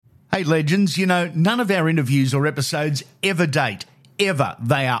Hey, legends, none of our interviews or episodes ever date, ever.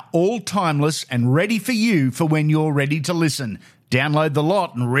 They are all timeless and ready for you for when you're ready to listen. Download the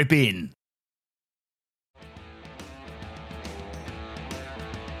lot and rip in.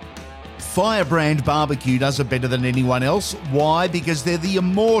 FirebrandBBQ does it better than anyone else. Why? Because they're the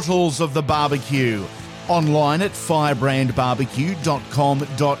immortals of the barbecue. Online at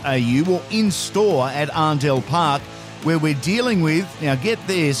firebrandbbq.com.au or in store at Arndell Park, where we're dealing with, now get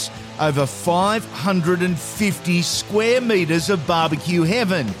this, over 550 square metres of barbecue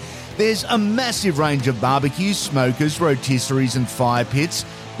heaven. There's a massive range of barbecues, smokers, rotisseries and fire pits.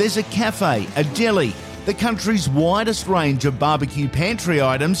 There's a cafe, a deli, the country's widest range of barbecue pantry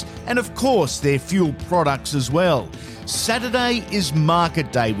items, and of course their fuel products as well. Saturday is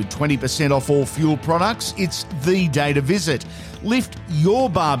market day with 20% off all fuel products. It's the day to visit. Lift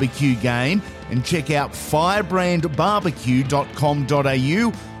your barbecue game and check out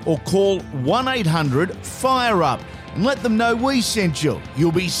firebrandbbq.com.au or call 1-800-FIRE-UP and let them know we sent you.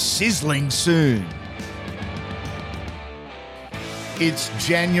 You'll be sizzling soon. It's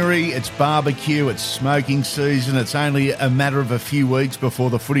January, it's barbecue, it's smoking season. It's only a matter of a few weeks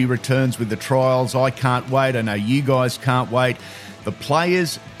before the footy returns with the trials. I can't wait. I know you guys can't wait. The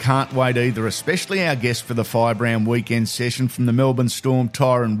players can't wait either, especially our guest for the Firebrand weekend session from the Melbourne Storm,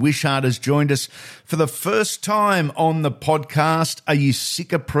 Tyran. Wishart has joined us for the first time on the podcast. Are you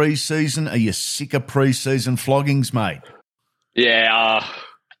sick of pre-season? Are you sick of pre-season floggings, mate? Yeah,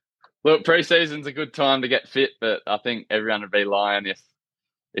 look, pre-season's a good time to get fit, but I think everyone would be lying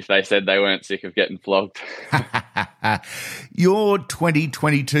if they said they weren't sick of getting flogged. Your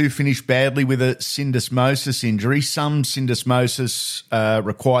 2022 finished badly with a syndesmosis injury. Some syndesmosis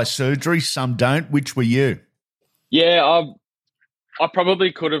require surgery, some don't. Which were you? Yeah, I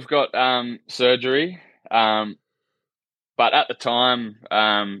probably could have got surgery, but at the time,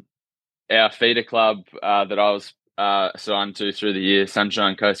 our feeder club that I was assigned to through the year,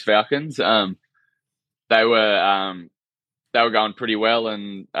 Sunshine Coast Falcons, they were going pretty well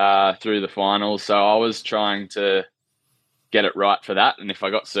and through the finals. So I was trying to get it right for that. And if I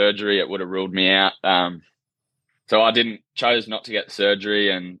got surgery, it would have ruled me out. So I chose not to get surgery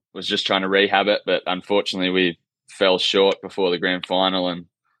and was just trying to rehab it. But unfortunately, we fell short before the grand final and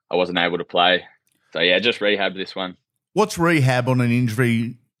I wasn't able to play. So yeah, just rehab this one. What's rehab on an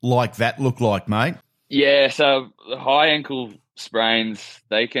injury like that look like, mate? Yeah, so the high ankle sprains,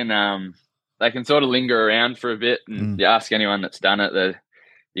 they can sort of linger around for a bit, and you ask anyone that's done it,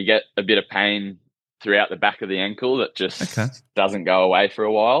 you get a bit of pain throughout the back of the ankle that just doesn't go away for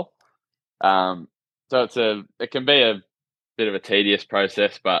a while. So it can be a bit of a tedious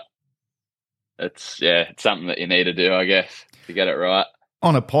process, but it's something that you need to do, I guess, to get it right.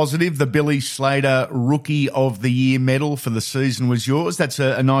 On a positive, the Billy Slater Rookie of the Year medal for the season was yours. That's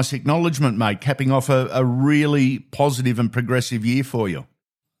a nice acknowledgement, mate, capping off a really positive and progressive year for you.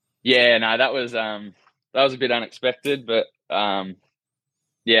 Yeah, no, that was a bit unexpected, but I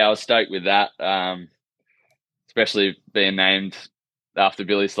was stoked with that, especially being named after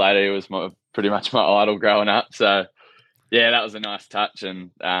Billy Slater, who was pretty much my idol growing up. So, yeah, that was a nice touch,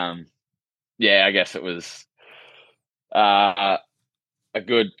 and I guess it was a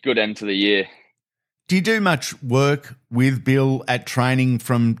good end to the year. Do you do much work with Bill at training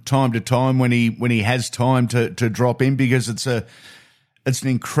from time to time when he has time to drop in, because it's an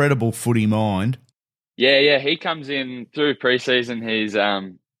incredible footy mind? Yeah, he comes in through pre-season. He's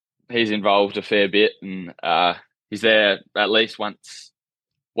involved a fair bit, and he's there at least once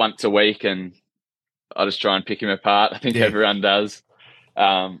a week, and I just try and pick him apart. I think everyone does.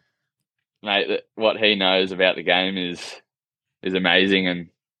 Mate, what he knows about the game is amazing, and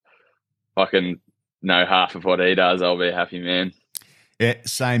if I can know half of what he does, I'll be a happy man. Yeah,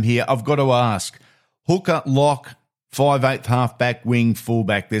 same here. I've got to ask, hooker, lock, 5/8 half-back, wing,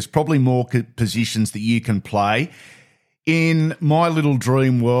 fullback, there's probably more positions that you can play. In my little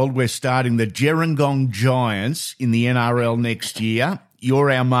dream world, we're starting the Gerringong Giants in the NRL next year. You're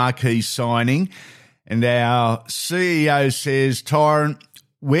our marquee signing, and our CEO says, Tyran,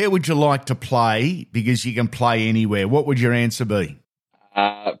 where would you like to play? Because you can play anywhere. What would your answer be?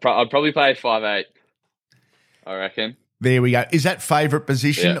 I'd probably play 5/8, I reckon. There we go. Is that favourite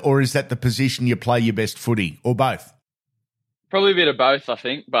position, or is that the position you play your best footy, or both? Probably a bit of both, I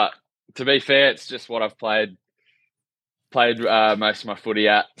think. But to be fair, it's just what I've played most of my footy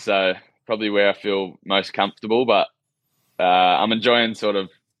at, so probably where I feel most comfortable. But I'm enjoying sort of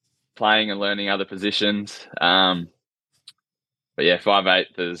playing and learning other positions. But yeah,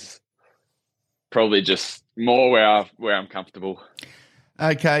 5/8 is probably just more where I'm comfortable.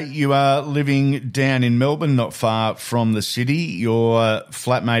 Okay, you are living down in Melbourne, not far from the city. Your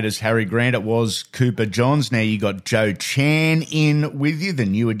flatmate is Harry Grant. It was Cooper Johns. Now you got Joe Chan in with you, the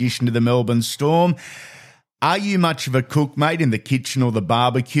new addition to the Melbourne Storm. Are you much of a cook, mate, in the kitchen or the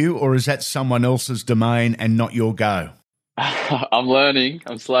barbecue, or is that someone else's domain and not your go? I'm learning.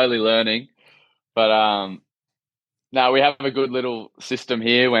 I'm slowly learning. But no, we have a good little system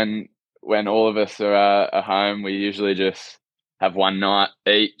here. When all of us are home, we usually just have one night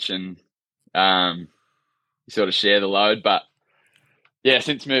each, and you sort of share the load. But yeah,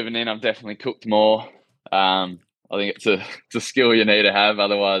 since moving in, I've definitely cooked more. I think it's a skill you need to have,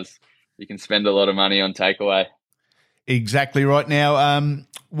 otherwise you can spend a lot of money on takeaway. Exactly right. Now,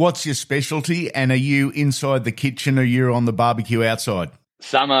 what's your specialty, and are you inside the kitchen or you're on the barbecue outside?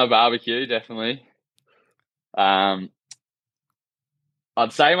 Summer barbecue, definitely. I'd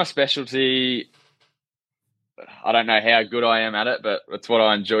say my specialty, I don't know how good I am at it, but it's what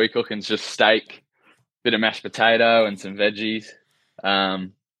I enjoy cooking. It's just steak, bit of mashed potato and some veggies.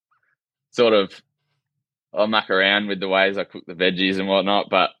 Sort of, I'll muck around with the ways I cook the veggies and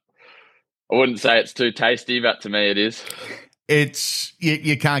whatnot, but I wouldn't say it's too tasty, but to me it is. It's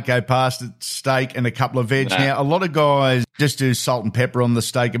you can't go past it. Steak and a couple of veg. No. Now, a lot of guys just do salt and pepper on the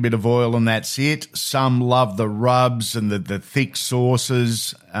steak, a bit of oil, and that's it. Some love the rubs and the thick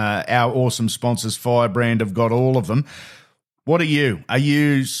sauces. Our awesome sponsors, Firebrand, have got all of them. What are you? Are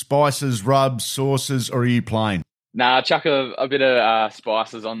you spices, rubs, sauces, or are you plain? Nah, chuck a bit of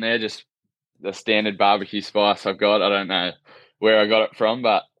spices on there, just the standard barbecue spice I've got. I don't know where I got it from,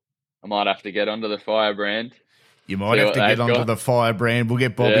 but I might have to get onto the Firebrand. You might have to get onto the Firebrand. We'll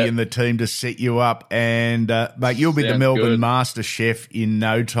get Bobby and the team to set you up, and mate, you'll be the Melbourne Master Chef in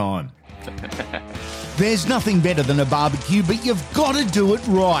no time. There's nothing better than a barbecue, but you've got to do it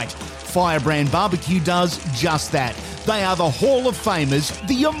right. FirebrandBBQ does just that. They are the Hall of Famers,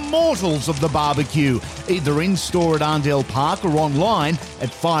 the immortals of the barbecue, either in-store at Arndell Park or online at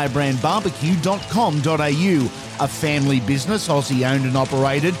FirebrandBBQ.com.au. A family business, Aussie-owned and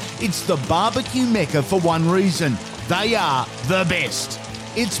operated, it's the barbecue mecca for one reason. They are the best.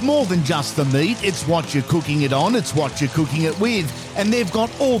 It's more than just the meat, it's what you're cooking it on, it's what you're cooking it with, and they've got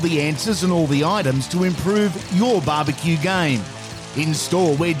all the answers and all the items to improve your barbecue game. In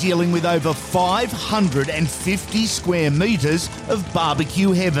store, we're dealing with over 550 square metres of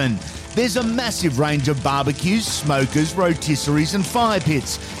barbecue heaven. There's a massive range of barbecues, smokers, rotisseries and fire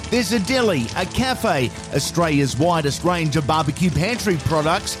pits. There's a deli, a cafe, Australia's widest range of barbecue pantry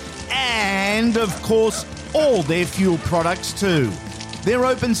products, and, of course, all their fuel products too. They're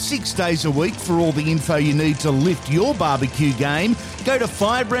open 6 days a week. For all the info you need to lift your barbecue game, go to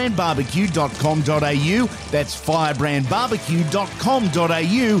FirebrandBBQ.com.au. That's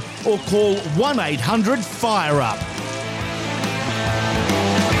FirebrandBBQ.com.au, or call 1-800-FIRE-UP.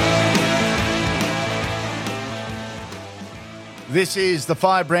 This is the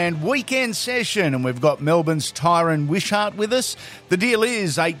Firebrand Weekend Session, and we've got Melbourne's Tyran Wishart with us. The deal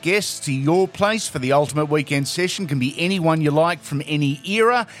is 8 guests to your place for the ultimate weekend session. Can be anyone you like from any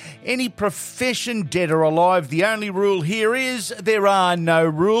era, any profession, dead or alive. The only rule here is there are no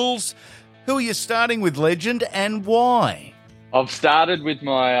rules. Who are you starting with, legend, and why? I've started with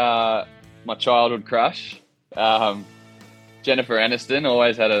my my childhood crush, Jennifer Aniston.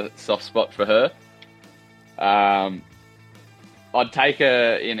 Always had a soft spot for her. I'd take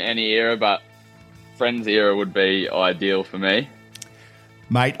her in any era, but Friends era would be ideal for me.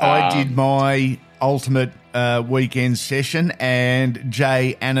 Mate, I did my ultimate weekend session, and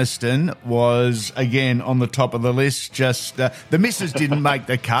Jay Aniston was, again, on the top of the list. Just the missus didn't make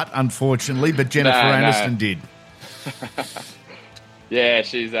the cut, unfortunately, but Jennifer Aniston did. Yeah,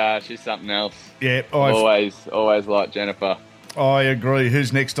 she's something else. Yeah, I've always liked Jennifer. I agree.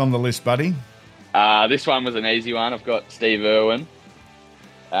 Who's next on the list, buddy? This one was an easy one. I've got Steve Irwin.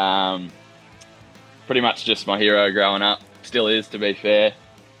 Pretty much just my hero growing up. Still is, to be fair.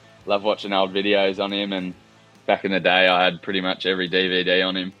 Love watching old videos on him, and back in the day I had pretty much every DVD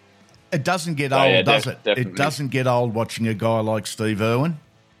on him. It doesn't get old, does it? Definitely. It doesn't get old watching a guy like Steve Irwin.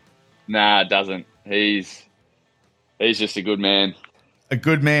 Nah, it doesn't. He's just a good man. A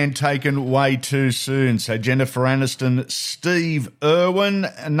good man taken way too soon. So Jennifer Aniston, Steve Irwin,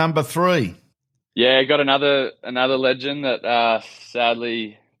 number 3. Yeah, got another legend that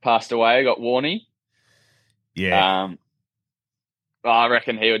sadly passed away. I got Warnie. Yeah. I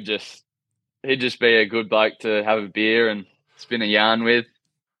reckon he'd just be a good bloke to have a beer and spin a yarn with.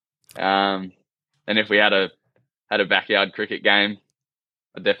 And if we had a backyard cricket game,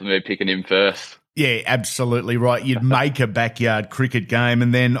 I'd definitely be picking him first. Yeah, absolutely right. You'd make a backyard cricket game,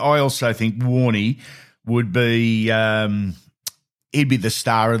 and then I also think Warnie would be he'd be the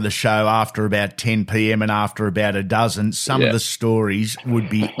star of the show after about 10 p.m. and after about a dozen. Some of the stories would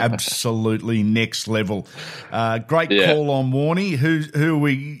be absolutely next level. Great call on Warnie. Who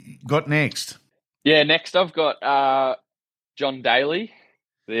we got next? Yeah, next I've got John Daly,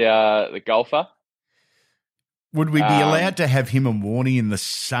 the golfer. Would we be allowed to have him and Warnie in the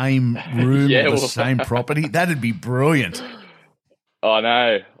same room or the same property? That'd be brilliant. I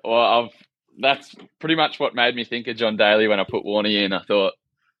know. Well, that's pretty much what made me think of John Daly when I put Warnie in. I thought,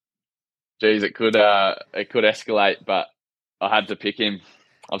 geez, it could escalate, but I had to pick him.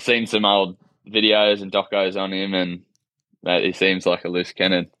 I've seen some old videos and docos on him, and mate, he seems like a loose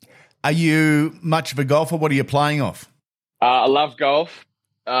cannon. Are you much of a golfer? What are you playing off? I love golf.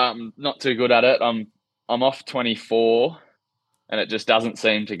 Not too good at it. I'm off 24, and it just doesn't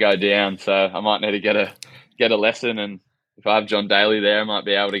seem to go down. So I might need to get a lesson, and if I have John Daly there, I might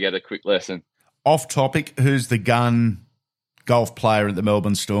be able to get a quick lesson. Off topic, who's the gun golf player at the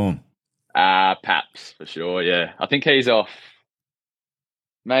Melbourne Storm? Paps, for sure, yeah. I think he's off.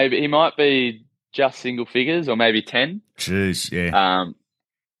 Maybe he might be just single figures or maybe 10. Jeez, yeah.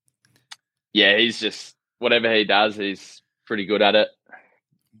 Yeah, he's just, whatever he does, he's pretty good at it.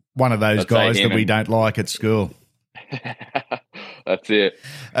 One of those guys that we don't like at school. That's it.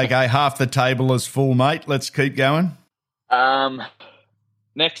 Okay, half the table is full, mate. Let's keep going.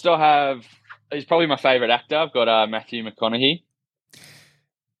 Next I have, he's probably my favourite actor. I've got Matthew McConaughey.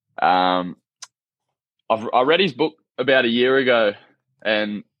 I read his book about a year ago,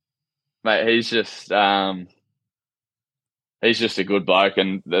 and mate, he's just a good bloke,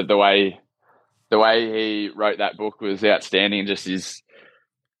 and the way he wrote that book was outstanding. Just his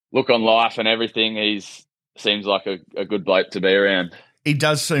look on life and everything. He's seems like a good bloke to be around. He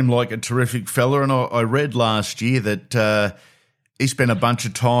does seem like a terrific fella, and I read last year that he spent a bunch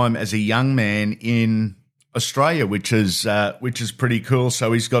of time as a young man in Australia, which is pretty cool.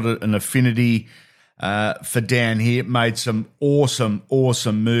 So he's got an affinity for down here. Made some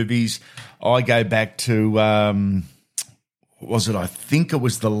awesome movies. I go back to I think it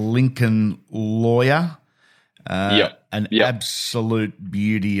was The Lincoln Lawyer. Absolute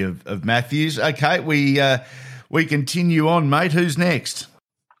beauty of Matthews. Okay, we continue on, mate. Who's next?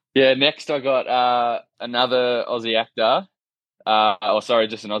 Yeah, next I got another Aussie actor.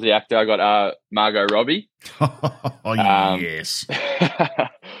 Just an Aussie actor. I got Margot Robbie. Yes.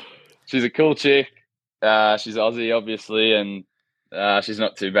 She's a cool chick. She's Aussie, obviously, and she's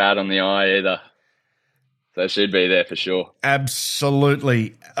not too bad on the eye either. So she'd be there for sure.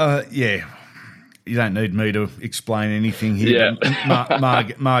 Absolutely. Yeah. You don't need me to explain anything here. Yeah.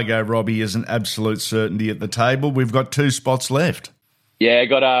 Margot Robbie is an absolute certainty at the table. We've got 2 spots left. Yeah, I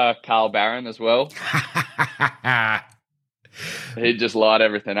got Carl Barron as well. He'd just light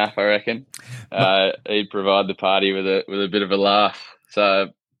everything up, I reckon. He'd provide the party with a bit of a laugh. So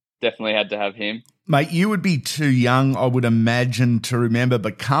definitely had to have him. Mate, you would be too young, I would imagine, to remember,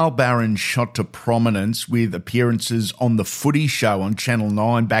 but Carl Barron shot to prominence with appearances on the Footy Show on Channel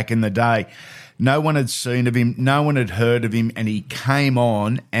 9 back in the day. No one had seen of him, no one had heard of him, and he came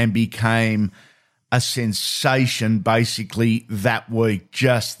on and became a sensation basically that week.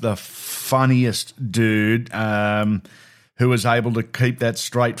 Just the funniest dude who was able to keep that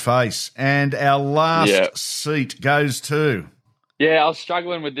straight face. And our last seat goes to... Yeah, I was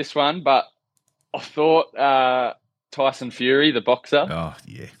struggling with this one, but I thought Tyson Fury, the boxer. Oh,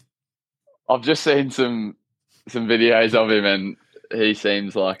 yeah. I've just seen some videos of him, and he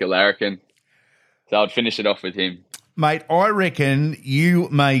seems like a larrikin. So I'd finish it off with him. Mate, I reckon you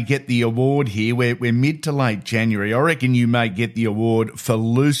may get the award here. We're mid to late January. I reckon you may get the award for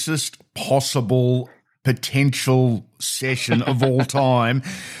loosest possible potential session of all time.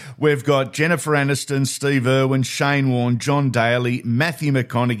 We've got Jennifer Aniston, Steve Irwin, Shane Warne, John Daly, Matthew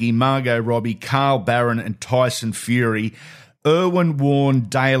McConaughey, Margot Robbie, Carl Barron and Tyson Fury. Irwin, Warne,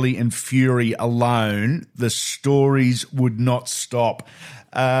 Daly and Fury alone, the stories would not stop.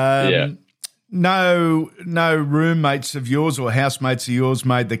 No roommates of yours or housemates of yours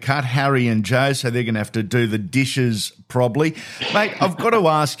made the cut, Harry and Joe, so they're going to have to do the dishes probably. Mate, I've got to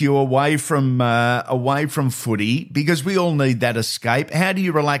ask you, away from footy, because we all need that escape, how do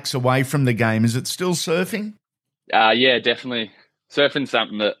you relax away from the game? Is it still surfing? Yeah, definitely. Surfing's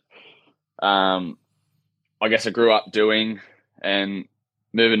something that I guess I grew up doing, and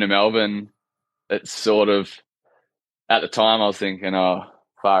moving to Melbourne, it's sort of, at the time I was thinking,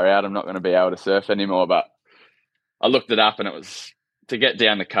 far out, I'm not going to be able to surf anymore. But I looked it up, and it was to get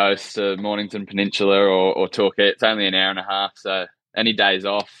down the coast to Mornington Peninsula or Torquay. It's only an hour and a half, so any days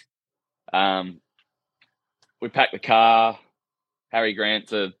off. We packed the car. Harry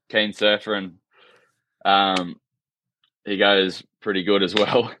Grant's a keen surfer, and he goes, pretty good as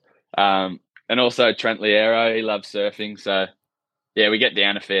well. And also Trent Liero, he loves surfing. So, yeah, we get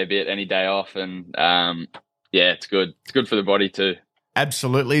down a fair bit any day off. And, yeah, it's good. It's good for the body too.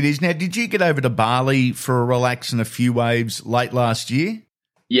 Absolutely it is. Now, did you get over to Bali for a relax and a few waves late last year?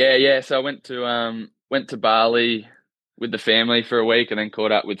 Yeah. So I went to Bali with the family for a week and then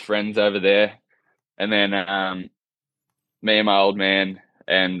caught up with friends over there. And then me and my old man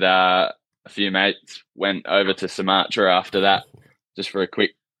and a few mates went over to Sumatra after that, just for a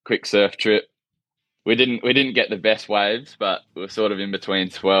quick surf trip. We didn't get the best waves, but we were sort of in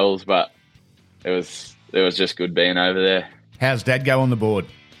between swells. But it was just good being over there. How's Dad go on the board?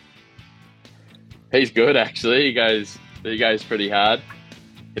 He's good, actually. He goes pretty hard.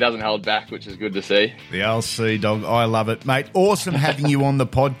 He doesn't hold back, which is good to see. The old Sea Dog. I love it, mate. Awesome having you on the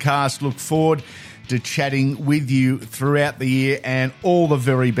podcast. Look forward to chatting with you throughout the year, and all the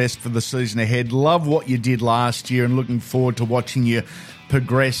very best for the season ahead. Love what you did last year and looking forward to watching you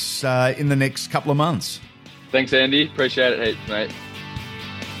progress in the next couple of months. Thanks, Andy. Appreciate it heaps, mate.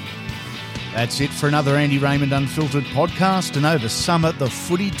 That's it for another Andy Raymond Unfiltered podcast, and over summer, the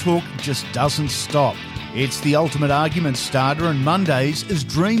footy talk just doesn't stop. It's the ultimate argument starter, and Mondays is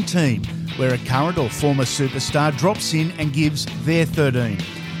Dream Team, where a current or former superstar drops in and gives their 13.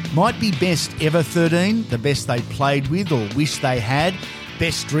 Might be best ever 13, the best they played with or wish they had,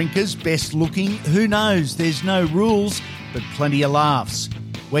 best drinkers, best looking, who knows, there's no rules, but plenty of laughs.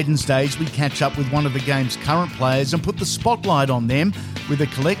 Wednesdays we catch up with one of the game's current players and put the spotlight on them with a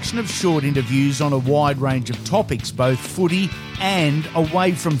collection of short interviews on a wide range of topics, both footy and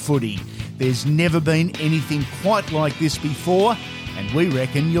away from footy. There's never been anything quite like this before, and we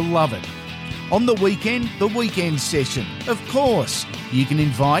reckon you'll love it. On the weekend session. Of course, you can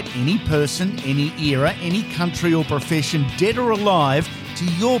invite any person, any era, any country or profession, dead or alive, to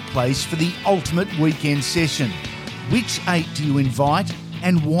your place for the ultimate weekend session. Which 8 do you invite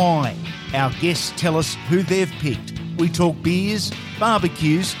and why? Our guests tell us who they've picked. We talk beers,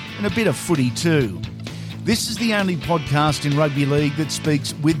 barbecues and a bit of footy too. This is the only podcast in rugby league that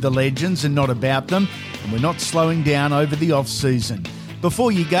speaks with the legends and not about them, and we're not slowing down over the off-season.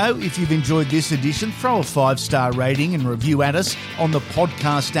 Before you go, if you've enjoyed this edition, throw a 5-star rating and review at us on the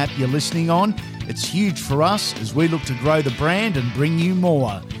podcast app you're listening on. It's huge for us as we look to grow the brand and bring you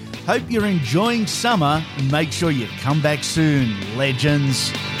more. Hope you're enjoying summer and make sure you come back soon,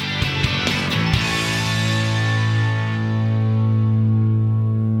 legends.